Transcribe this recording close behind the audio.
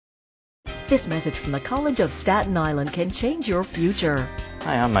This message from the College of Staten Island can change your future.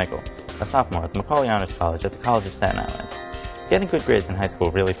 Hi, I'm Michael, a sophomore at the Macaulay Honors College at the College of Staten Island. Getting good grades in high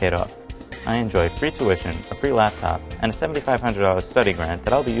school really paid off. I enjoy free tuition, a free laptop, and a $7,500 study grant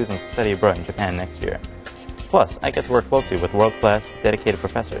that I'll be using to study abroad in Japan next year. Plus, I get to work closely with world-class, dedicated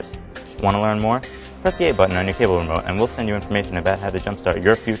professors. Want to learn more? Press the A button on your cable remote and we'll send you information about how to jumpstart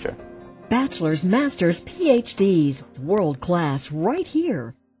your future. Bachelor's, master's, PhDs, world class right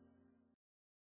here.